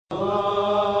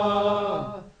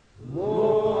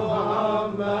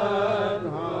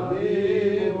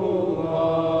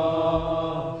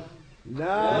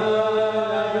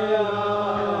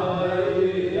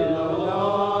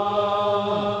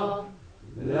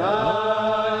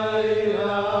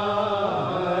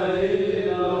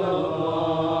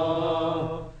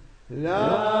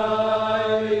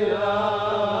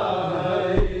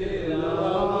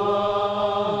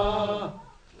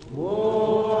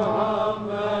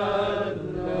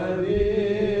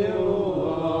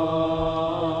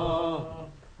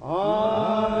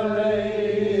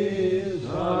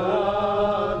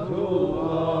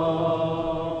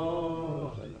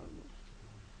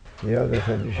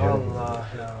efendi şöyle. Allah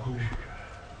ya.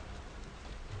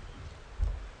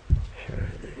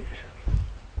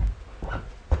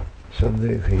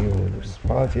 Sıddık-ı Yunus.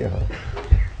 Fatiha.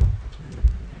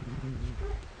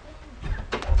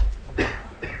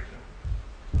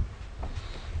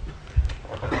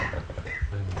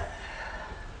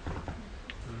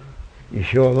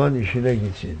 İşi olan işine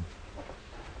gitsin.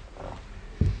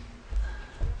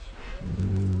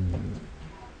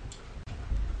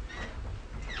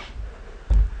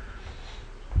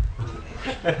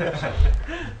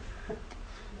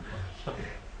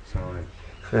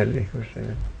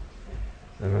 Aleykümselam.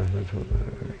 Rahmetullah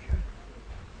ve berekatuhu.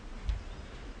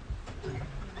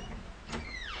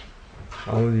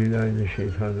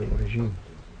 Euzubillahimineşşeytanirracim.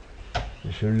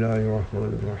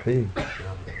 Bismillahirrahmanirrahim.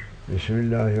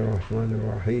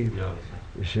 Bismillahirrahmanirrahim.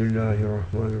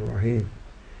 Bismillahirrahmanirrahim.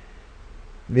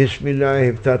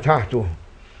 Bismillahirrahmanirrahim.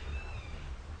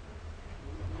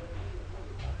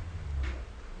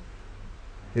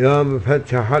 Ya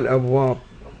müfettihal ebvab.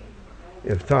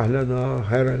 افتح لنا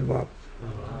خير الباب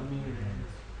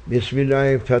بسم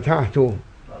الله افتتحت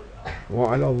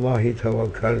وعلى الله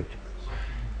توكلت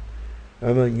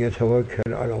ومن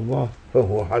يتوكل على الله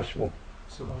فهو حسبه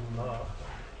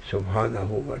سبحانه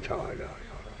وتعالى.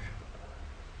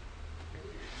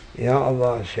 Ya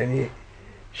Allah,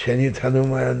 seni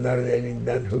tanımayanların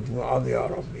elinden hükmü al ya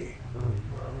Rabbi.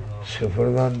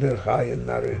 Sıfırlandır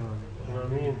hainleri.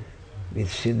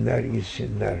 Bitsinler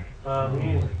gitsinler.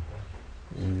 Amin.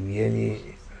 Yeni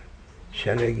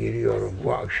sene giriyorum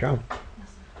bu akşam.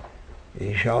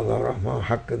 İnşallah Rahman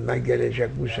hakkından gelecek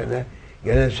bu sene.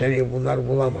 Gelen seneyi bunlar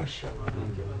bulamaz.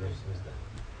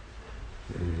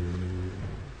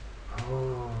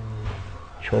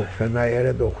 Çok fena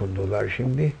yere dokundular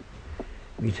şimdi.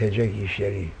 Bitecek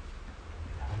işleri.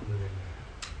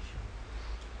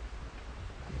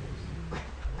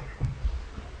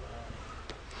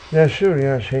 Nesur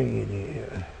ya seyyidi.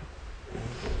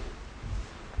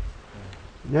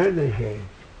 Nerede şey?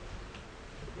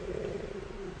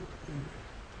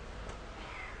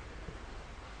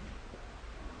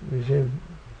 Bizim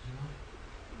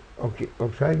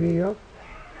Oksay Bey yok.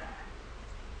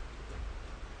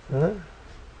 Ha?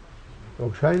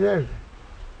 Oksay nerede?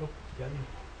 Yok, gelmiyor.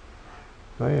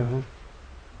 Hayır.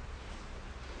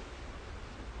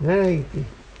 Nereye gitti?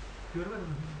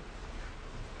 Görmedim.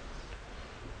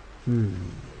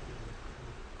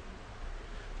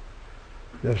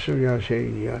 Resul ya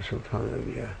Seyyidi ya Sultan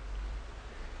Evliya.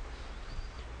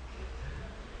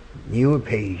 New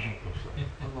page.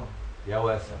 يا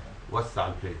واسع وسع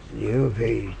البيج. New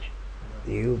page.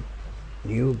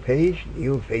 New page,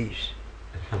 new face.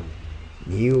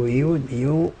 New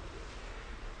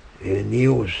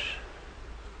news.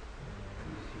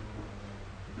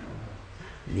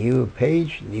 New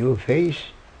page, new face.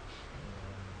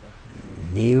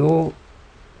 New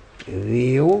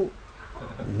view,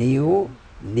 new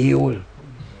news.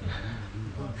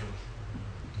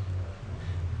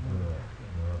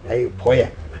 A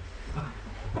poem.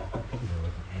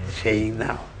 Saying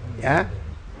now. Yeah?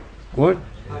 Good?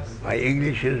 My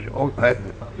English is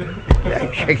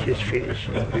like Shakespeare's.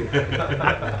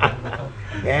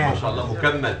 Yeah. ما شاء الله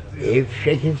مكمل. If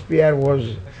Shakespeare was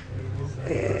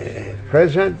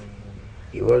present,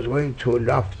 he was going to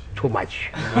laugh too much.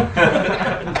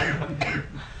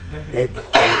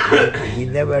 He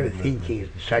never thinking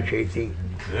such a thing.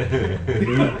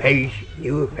 New page,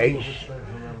 new face,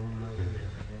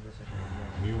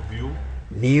 New view.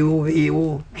 new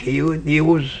view, new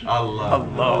news. الله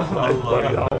Allahu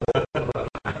Ekber.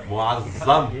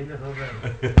 معظم.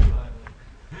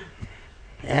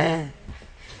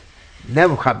 Ne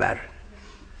bu haber?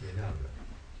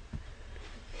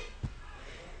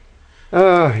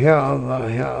 Ah ya Allah,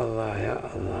 ya Allah, ya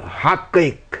Allah.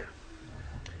 Hakkik.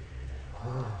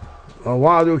 Ve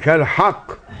vaadukel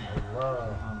hak.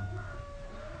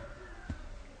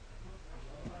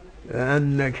 Ve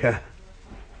enneke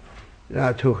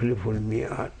la tuhliful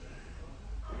mi'ad.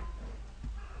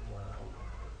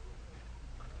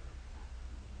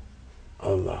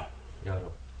 Allah. يا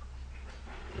رب.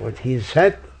 What he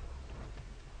said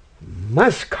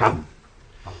must come,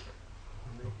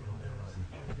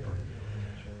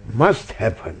 must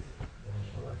happen,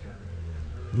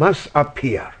 must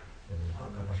appear.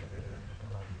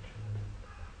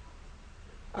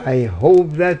 I hope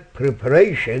that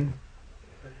preparation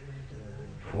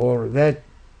for that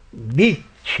big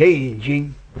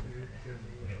changing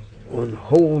on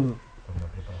whole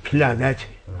planet,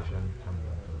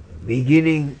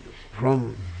 beginning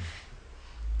from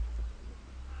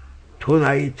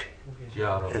tonight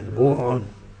يا رب. and go on,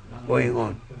 going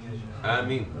on.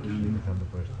 آمين.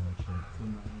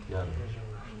 يا رب.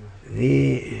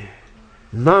 the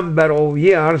number of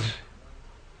years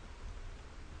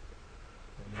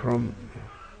from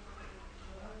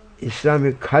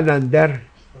Islamic calendar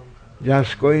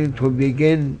just going to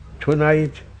begin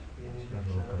tonight,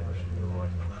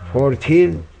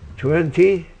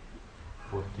 1420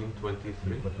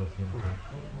 1423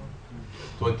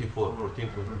 24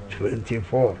 1423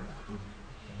 24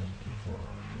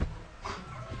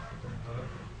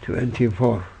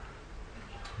 24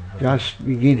 just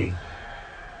beginning,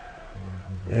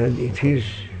 and it is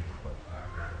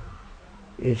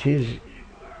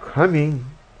coming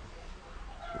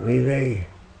with a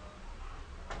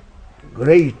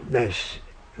greatness,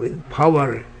 with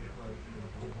power.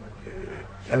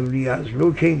 Everybody is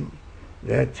looking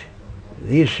that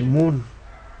this moon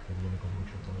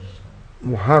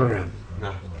Muharram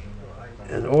نعم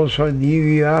and also New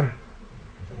Year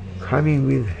coming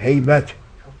with Haybat,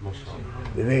 ما شاء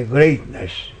الله with a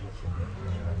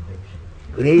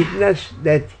greatness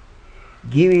that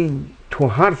giving to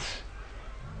hearts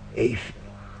a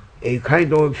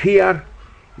kind of fear.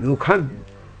 You can't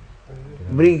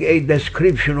bring a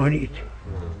description on it.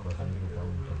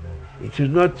 It is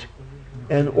not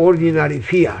an ordinary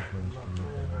fear.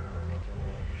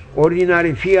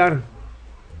 Ordinary fear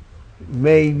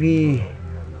may be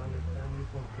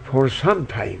for some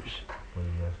times,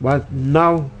 but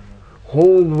now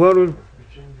whole world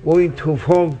going to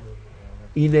fall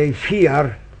in a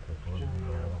fear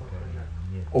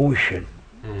ocean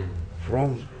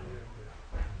from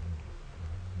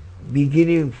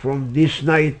beginning from this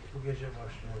night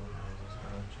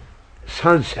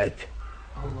sunset.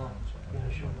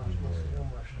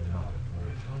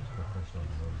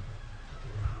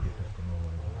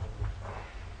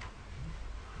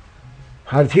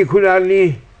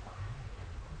 Particularly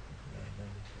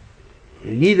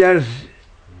leaders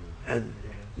and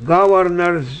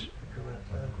governors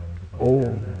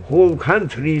of whole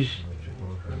countries,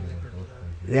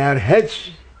 their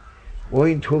heads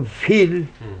going to feel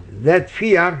that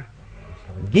fear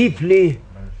deeply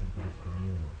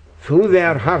through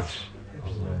their hearts.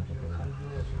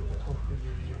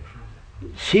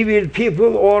 Civil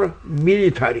people or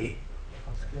military.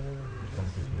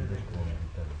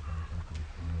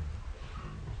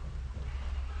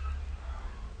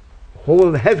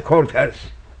 Whole headquarters,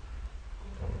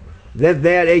 that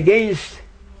they are against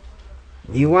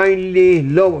divinely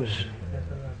laws,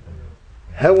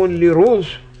 heavenly rules,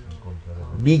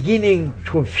 beginning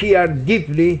to fear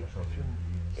deeply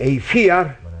a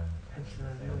fear,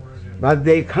 but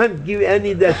they can't give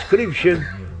any description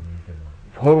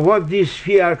for what this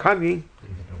fear coming,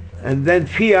 and then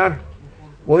fear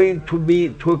going to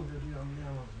be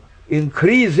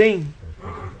increasing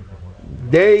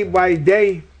day by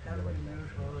day,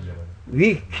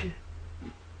 week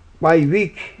by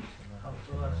week,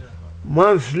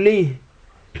 monthly,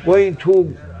 going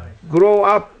to grow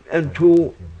up and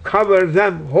to cover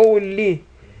them wholly.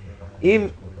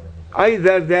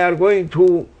 Either they are going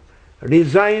to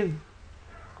resign,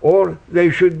 or they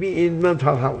should be in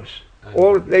mental house,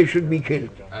 or they should be killed.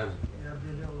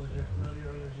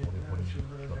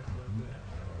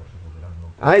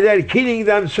 Either killing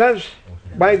themselves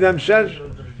by themselves,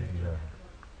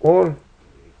 or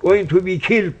going to be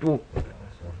killed too,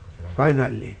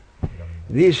 finally.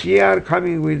 This year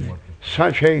coming with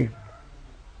such a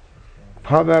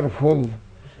powerful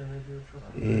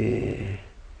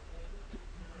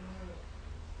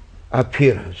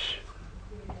appearance,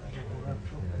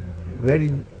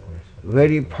 very,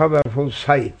 very powerful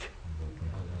sight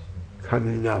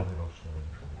coming now.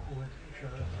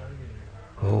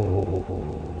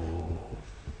 Oh.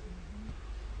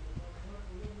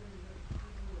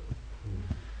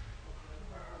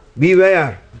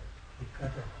 Beware,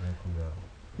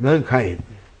 mankind,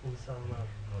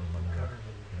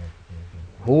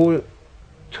 who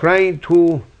trying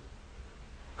to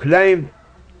climb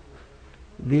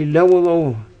the level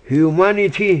of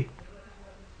humanity.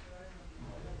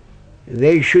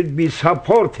 They should be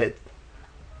supported,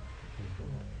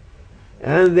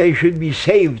 and they should be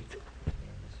saved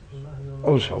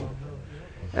also,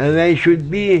 and they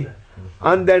should be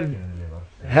under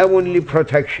heavenly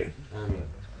protection,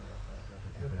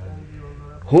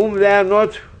 whom they are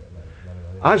not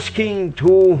asking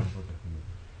to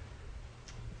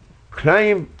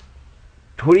climb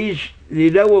to reach the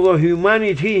level of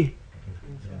humanity,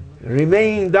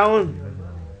 remaining down,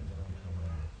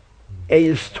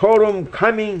 a storm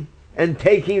coming and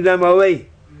taking them away,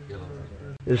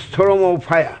 a storm of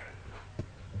fire,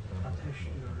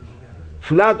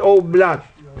 flood of blood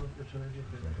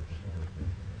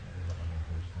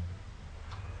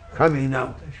coming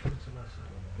now.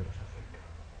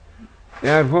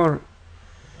 Therefore,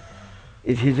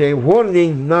 It is a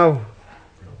warning now,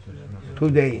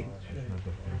 today,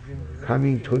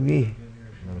 coming to me,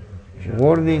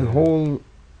 warning whole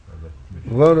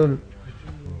world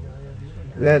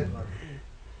that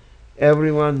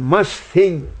everyone must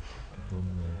think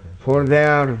for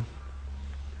their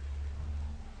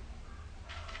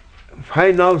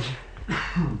finals,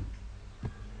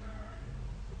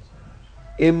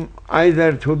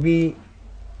 either to be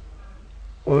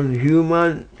on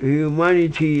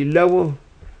humanity level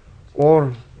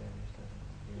or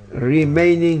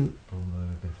remaining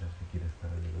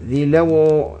the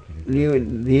level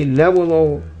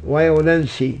of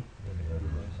violence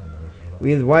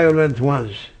with violent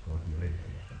ones.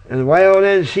 And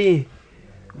violence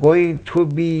going to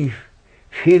be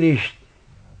finished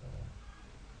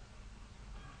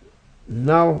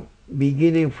now,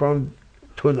 beginning from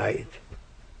tonight.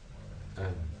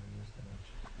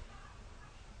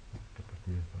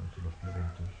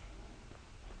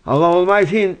 Allah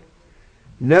Almighty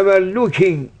never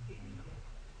looking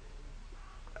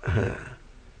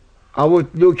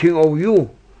out looking of you,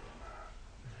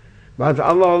 but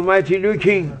Allah Almighty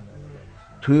looking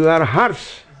to your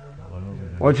hearts.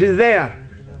 What is there?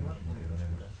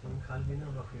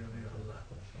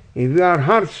 If your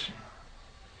hearts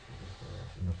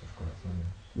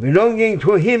belonging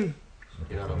to Him,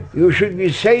 you should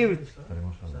be saved.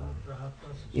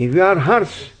 If your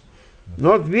hearts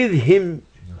not with Him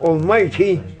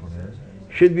Almighty,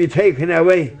 should be taken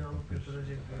away,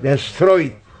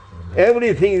 destroyed.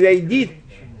 Everything they did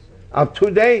up to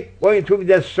today going to be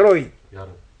destroyed.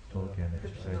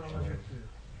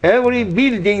 Every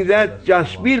building that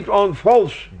just built on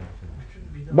false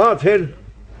batil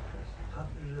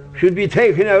should be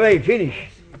taken away,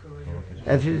 finished.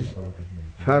 That is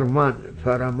Faraman,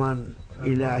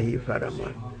 Ilahi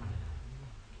Faraman.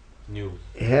 News.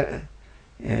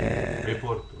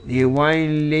 Report.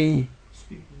 Divinely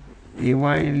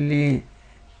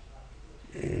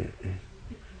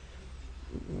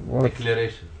what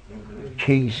Declaration.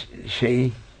 kings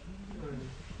say.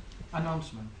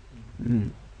 Announcement.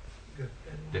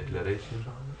 Declaration.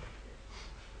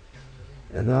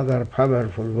 Another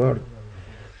powerful word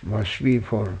must be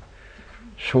for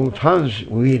Sultan's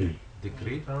will.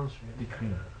 Decree.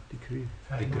 Decree.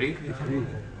 Decree.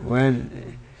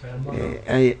 When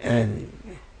a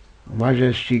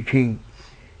Majesty King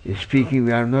is speaking,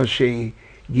 we are not saying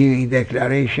giving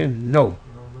declaration, no.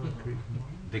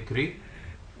 Decree.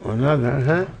 Another,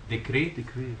 huh? Decree.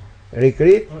 Decree?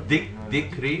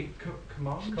 Decree.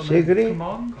 Command. Secret?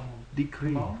 Command.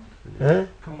 Decree. Huh?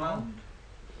 Command.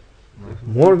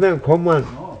 More than command.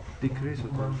 No. Decree.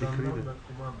 Decree.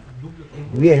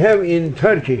 We have in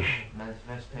Turkish,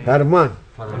 Ferman.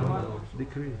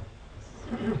 Decree.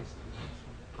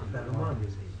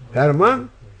 Ferman,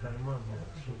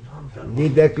 the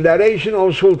declaration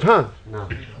of Sultan, No.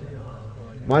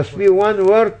 must be one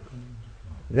word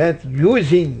that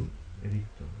using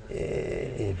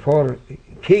for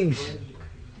kings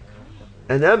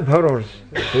and emperors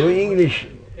through English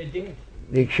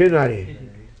dictionary.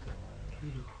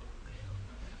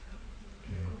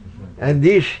 And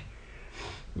this,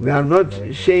 we are not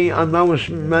saying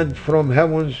announcement from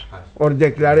heavens or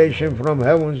declaration from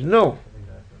heavens, no.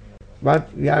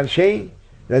 But we are saying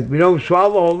that belongs to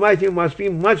Allah Almighty must be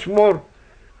much more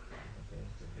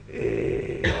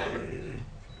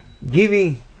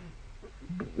giving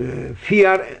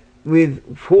fear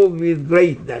full with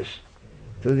greatness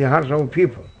to the hearts of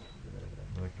people.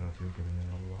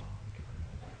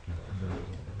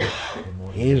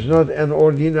 It is not an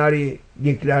ordinary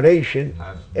declaration,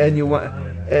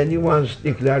 anyone's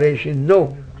declaration,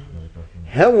 no.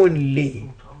 Heavenly.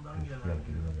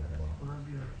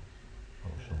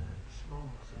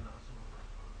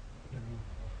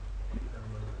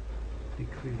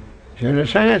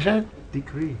 Söylesene sen.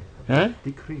 Decree. Ha?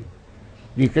 Decree.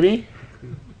 Decree?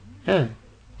 Ha.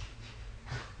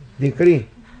 Decree.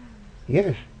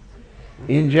 Yes.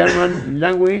 In German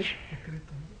language,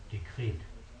 Decree.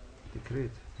 Decree.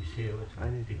 You say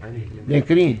what?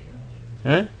 decree.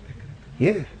 Huh?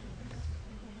 Yes.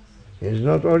 He is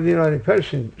not ordinary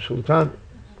person, sultan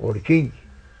or king.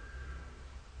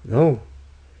 No.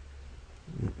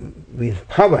 With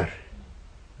power.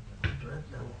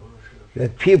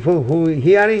 That people who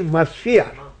hearing must fear.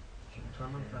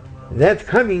 That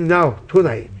coming now,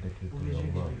 tonight.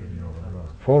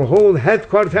 For whole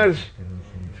headquarters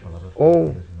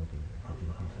of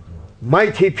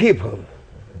mighty people,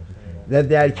 that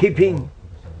they are keeping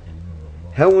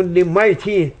heavenly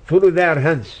mighty through their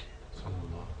hands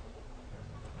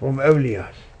from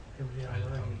awliyas.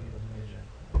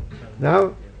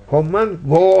 Now, command,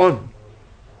 go on.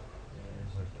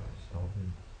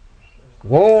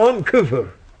 Go on küfür.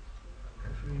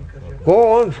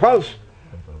 Go on false.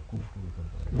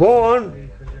 Go on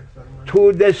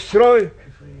to destroy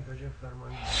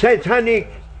satanic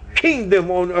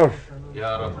kingdom on earth.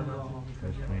 Ya Rab.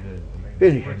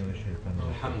 Finish.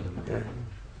 Alhamdulillah.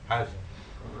 Hajj.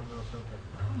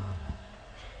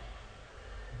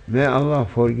 May Allah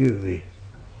forgive me.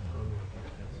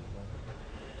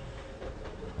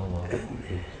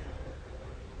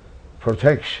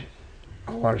 Protect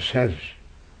ourselves.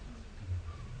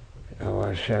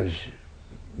 Ourselves,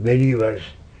 believers,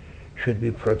 should be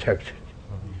protected.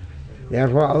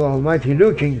 Therefore, Allah Almighty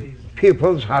looking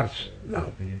people's hearts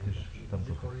now.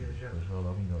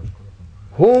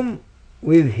 Whom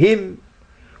with Him,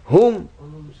 whom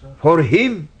for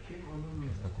Him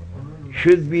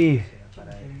should be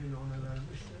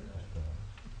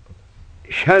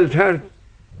sheltered,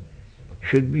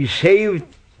 should be saved,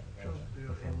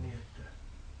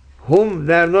 whom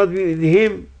they are not with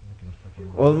Him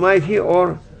Almighty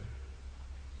or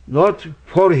not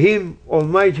for Him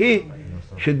Almighty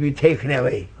should be taken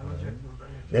away,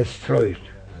 destroyed.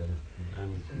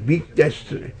 Big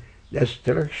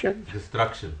destruction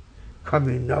Destruction.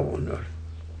 coming now on earth.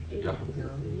 Ya.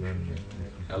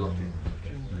 Ya Latif.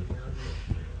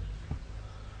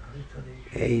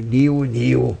 A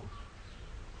new,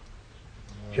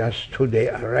 just today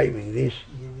arriving this.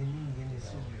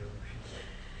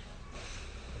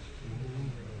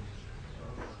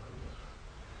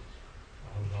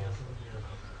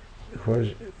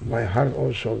 Because my heart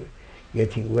also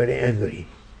getting very angry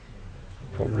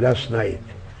from last night.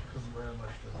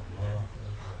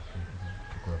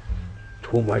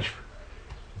 Too much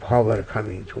power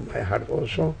coming to my heart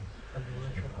also.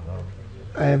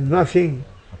 I am nothing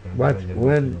but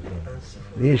when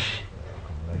this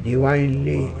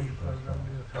divinely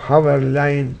power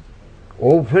line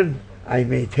open, I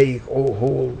may take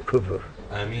whole kufr.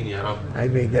 Ameen ya Rab. I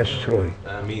may destroy.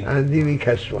 Ameen. And the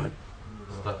weakest one.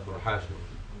 Astaghfir hasha.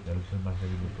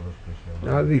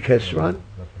 Now weakest one,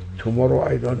 tomorrow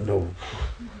I don't know.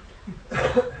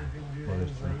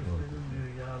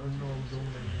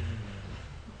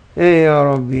 Ey Ya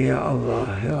Rabbi, Ya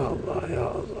Allah, Ya Allah, Ya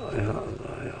Allah, Ya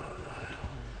Allah, Ya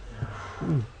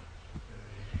Allah.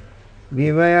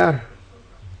 Beware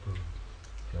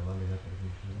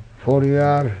for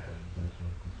your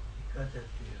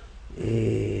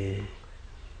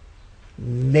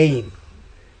name.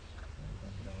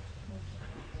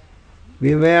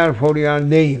 Beware for your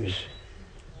names.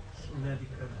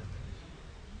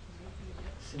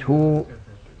 Two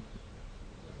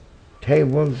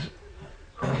tables,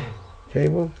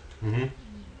 table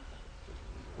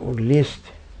or list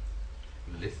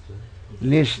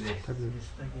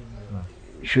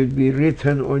should be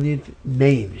written on it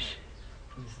names.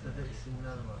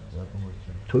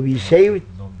 To be saved,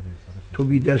 to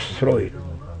be destroyed,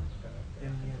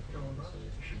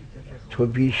 to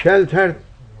be sheltered,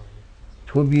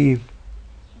 to be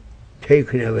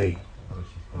taken away.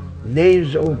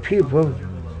 Names of people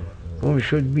who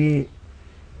should be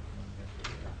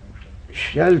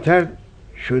sheltered,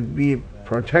 should be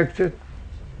protected,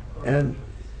 and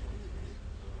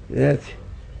that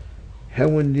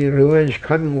heavenly revenge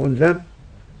coming on them,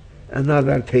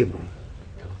 another table.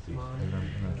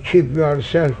 Keep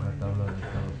yourself,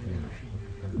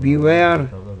 beware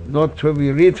not to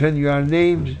be written your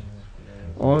names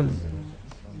on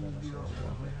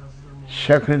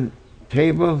second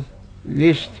table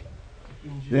list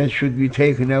that should be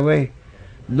taken away.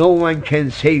 No one can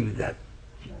save them.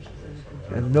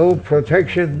 And no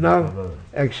protection now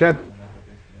except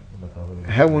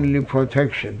heavenly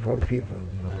protection for people.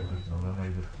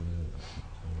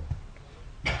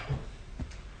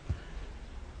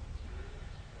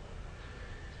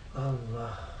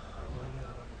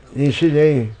 This is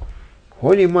a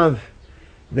holy month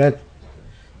that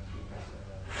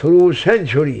through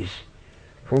centuries,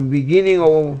 from beginning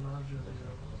of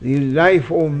the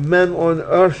life of man on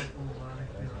earth,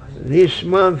 this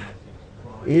month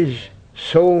is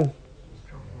so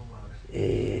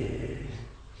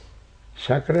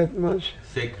sacred month?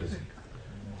 Sacred.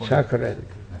 Sacred.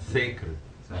 Sacred.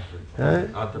 Huh?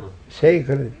 Adana.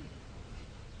 Sacred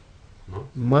No?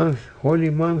 month, holy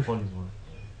month,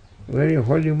 very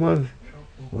holy month,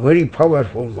 very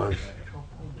powerful month.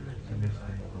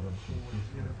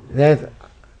 That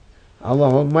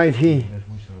Allah Almighty,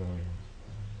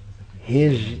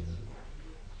 His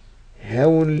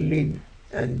heavenly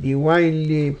and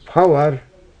divinely power,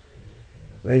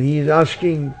 when He is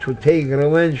asking to take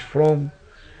revenge from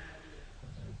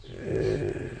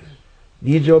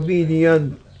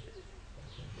disobedient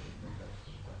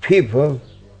people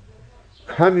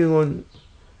coming on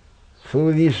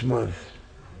through this month.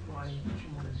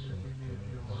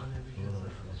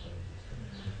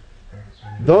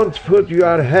 Don't put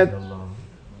your head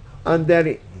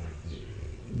under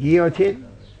guillotine.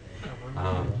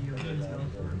 آه.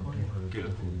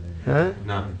 جيلوتين. Huh?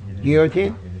 نعم.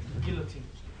 Guillotine?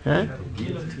 Huh?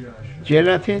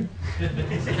 Gelatin?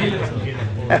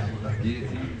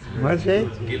 What's it?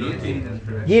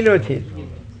 جيلوتين. Guillotine.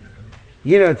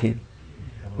 Guillotine.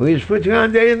 Who is putting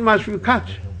under it must be cut.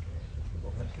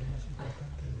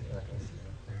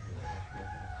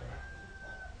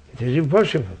 It is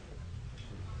impossible.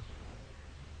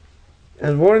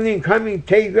 And warning coming,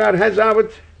 take your heads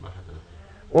out,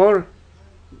 or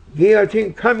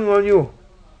guillotine coming on you.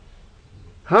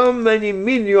 How many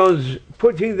millions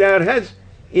putting their heads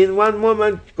in one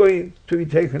moment going to be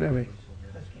taken away?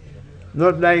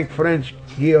 Not like French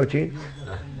guillotine,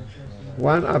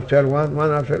 one after one,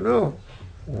 one after, no.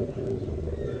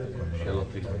 يا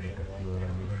لطيف.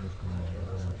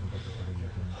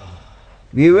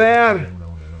 Beware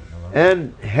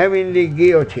and heavenly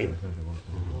guillotine.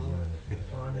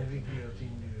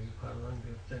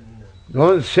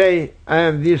 Don't say, I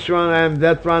am this one, I am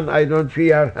that one, I don't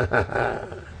fear.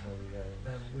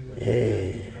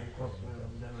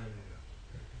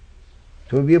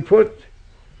 To be put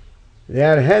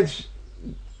their heads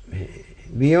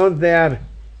beyond their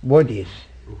bodies.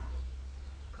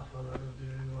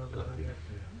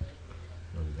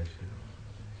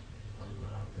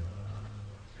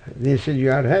 This is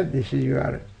your head, this is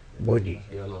your body.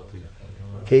 يا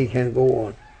لطيف. Take and go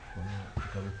on.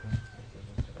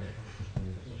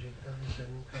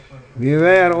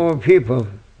 Beware, O people.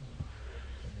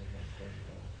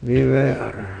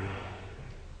 Beware.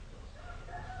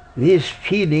 These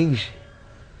feelings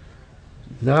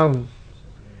now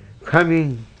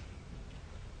coming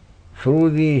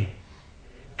through the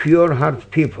pure heart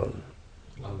people,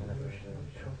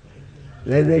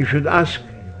 that they should ask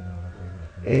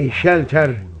a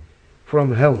shelter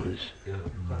from heavens.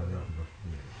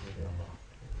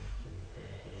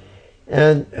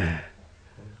 And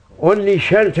only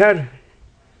shelter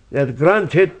that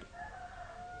granted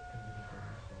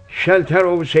shelter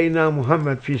of Sayyidina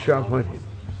Muhammad, peace be upon him.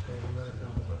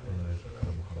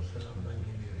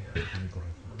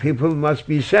 People must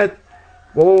be said,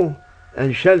 go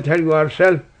and shelter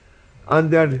yourself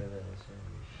under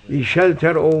the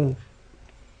shelter of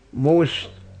most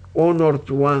honored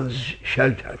one's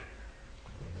shelter.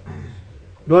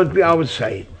 Don't be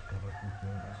outside.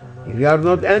 If you are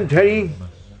not entering,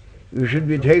 you should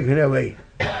be taken away.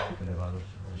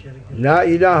 La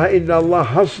ilaha illallah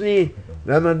hasni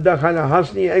ve men dakhala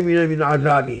hasni emine min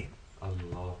azabi.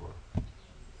 الله.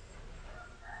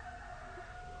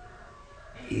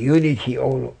 Unity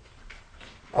of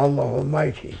Allah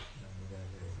Almighty.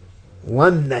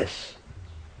 Oneness.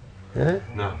 Huh?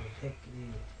 نعم.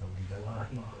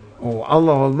 Oh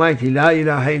Allah Almighty, La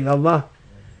ilaha illallah,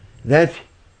 that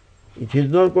it is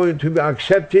not going to be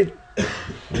accepted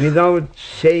without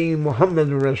saying Muhammad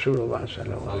Rasulullah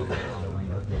sallallahu alaihi wasallam.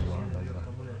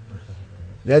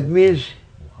 That means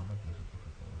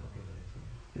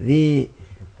the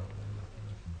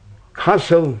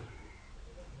castle,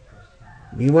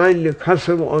 divinely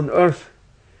castle on earth,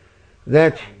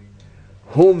 that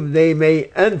whom they may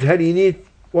enter in it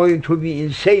going to be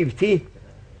in safety,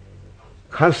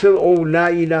 castle of La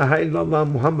ilaha illallah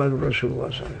Muhammad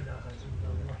Rasulullah sallallahu alaihi wasallam.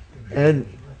 And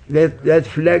that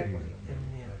flag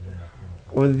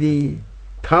on the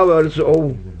towers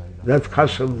of that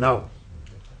castle now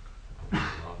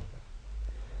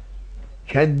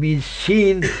can be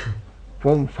seen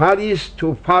from far east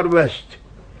to far west,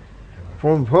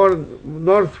 from far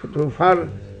north to far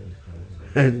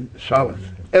and south,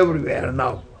 everywhere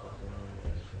now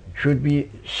should be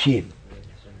seen.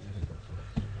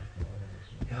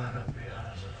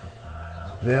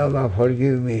 May Allah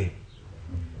forgive me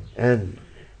and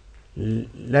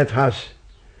let us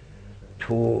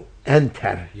to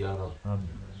enter يا رب.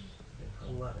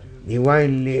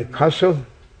 divinely castle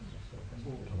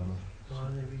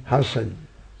Hassan.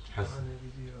 حسن.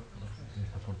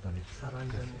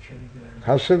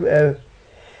 Castle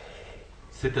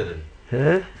citadel.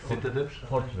 huh? Citadel.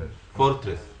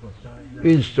 Fortress.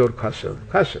 Windsor Castle.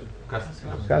 Castle.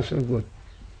 Castle. Castle good.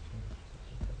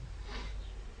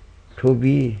 To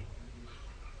be,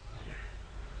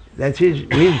 that is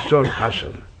Windsor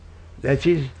Castle. That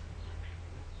is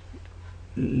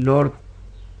Lord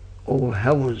of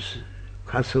Heavens,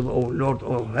 Castle of Lord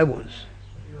of Heavens.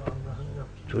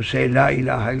 To say La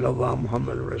ilaha illallah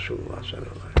Muhammad Rasulullah sallallahu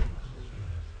alaihi wasallam.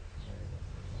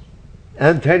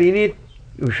 Enter in it,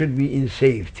 you should be in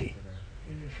safety.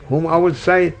 Whom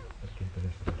outside,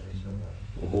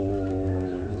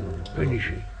 finish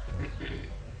it.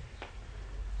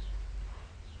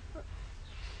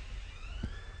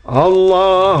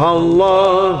 Allah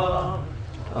Allah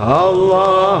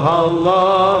Allah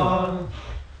Allah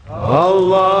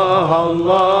Allah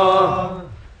Allah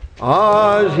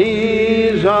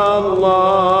Aziz Allah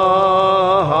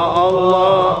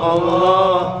Allah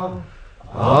Allah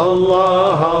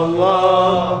Allah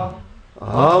Allah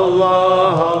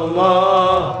Allah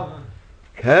Allah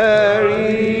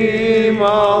Kerim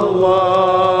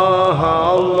Allah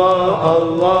Allah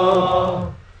Allah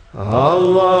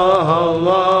Allah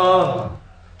Allah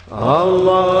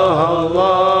Allah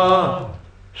Allah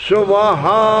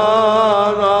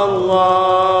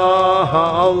Subhanallah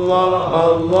Allah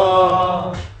Allah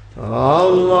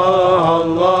Allah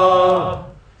Allah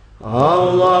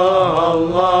Allah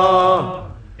Allah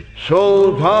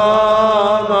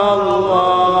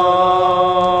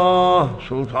Sultanallah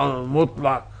Sultan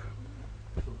mutlak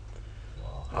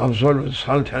Absolute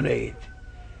Sultanate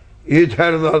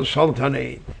Eternal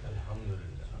Sultanate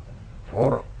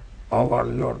for our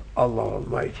Lord Allah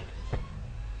Almighty.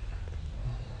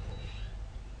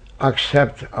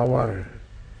 Accept our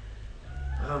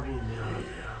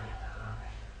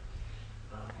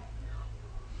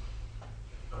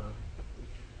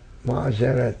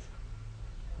mazeret,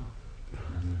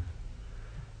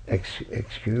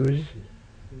 excuse.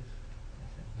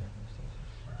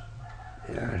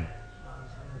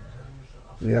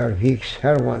 We are weak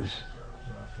servants.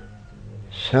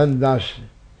 Send us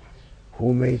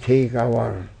who may take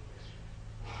our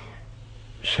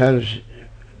selves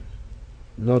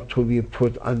not to be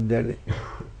put under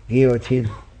guillotine,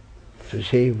 to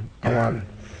save our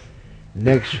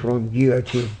necks from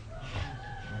guillotine.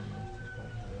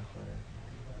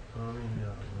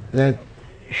 That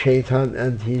Shaitan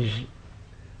and his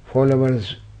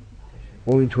followers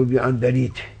going to be under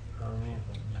it,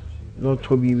 not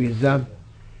to be with them.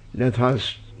 Let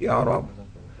us, Ya Rab,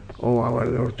 O our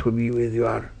Lord, to be with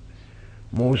your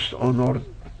most honored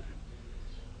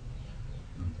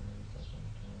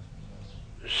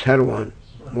servant,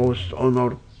 most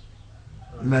honored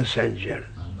messenger,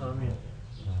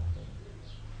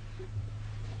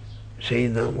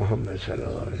 Sayyidina Muhammad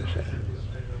sallallahu aleyhi ve sellem.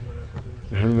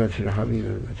 Hürmetil Habib,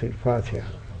 hürmetil Fatiha.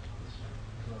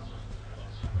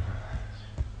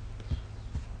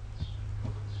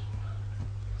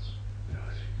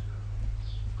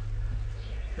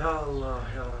 Ya Allah,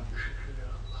 Ya Rabbi, şükür ya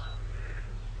Allah.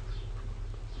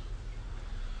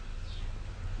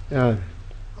 Yani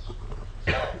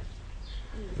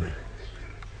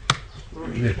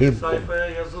Hiçbir sayfaya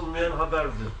yazılmayan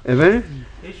haberdi. efendim?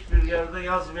 Hiçbir yerde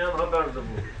yazmayan haberdi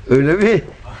bu. Öyle mi?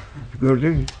 Gördün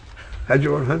mü?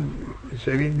 Hacı Orhan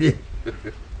sevindi.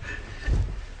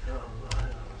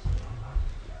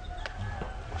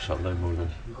 ما شاء الله يمولانا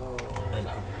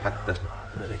حتى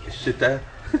الشتاء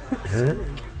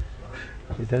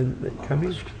Sen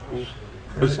kamil.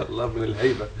 ما شاء الله من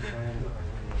الهيبة.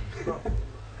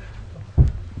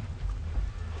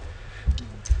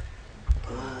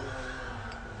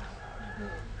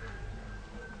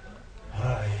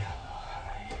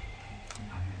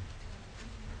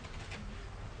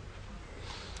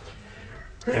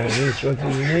 This what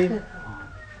is his name?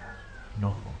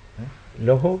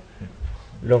 Loho?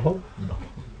 Loho?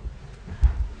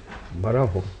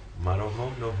 Bravo.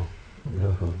 Maroho, noho.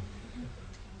 Loho.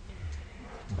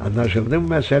 Anlaşıldı mı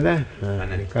mesele? Ha,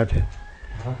 Aynen. dikkat et.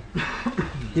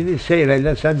 Şimdi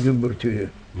seyreyle sen gümbürtüyü.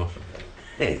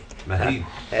 مهين. مهين.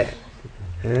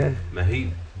 He? مهين.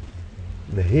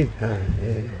 Mehib. Ha.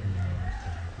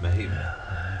 مهين.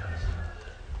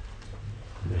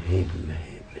 Mehib,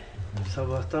 mehib.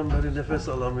 Sabahtan beri nefes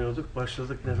alamıyorduk,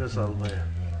 başladık nefes almaya.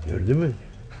 Gördün mü?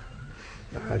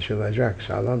 Açılacak,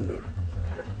 sağlam dur.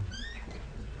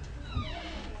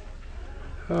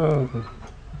 Oh.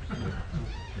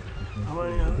 Aman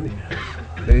ya.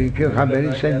 Öykü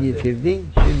haberi sen getirdin,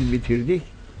 şimdi bitirdik.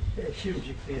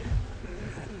 Şimdicik bir.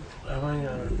 Aman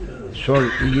ya. Sor,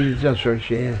 İngilizce sor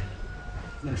şeye.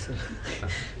 No,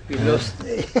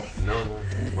 no.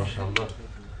 ما شاء الله.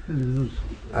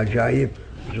 Acayip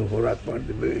zuhurat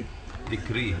vardı böyle.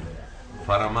 Dikri.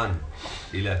 Faraman.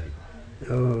 İlahi.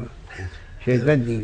 O şeyden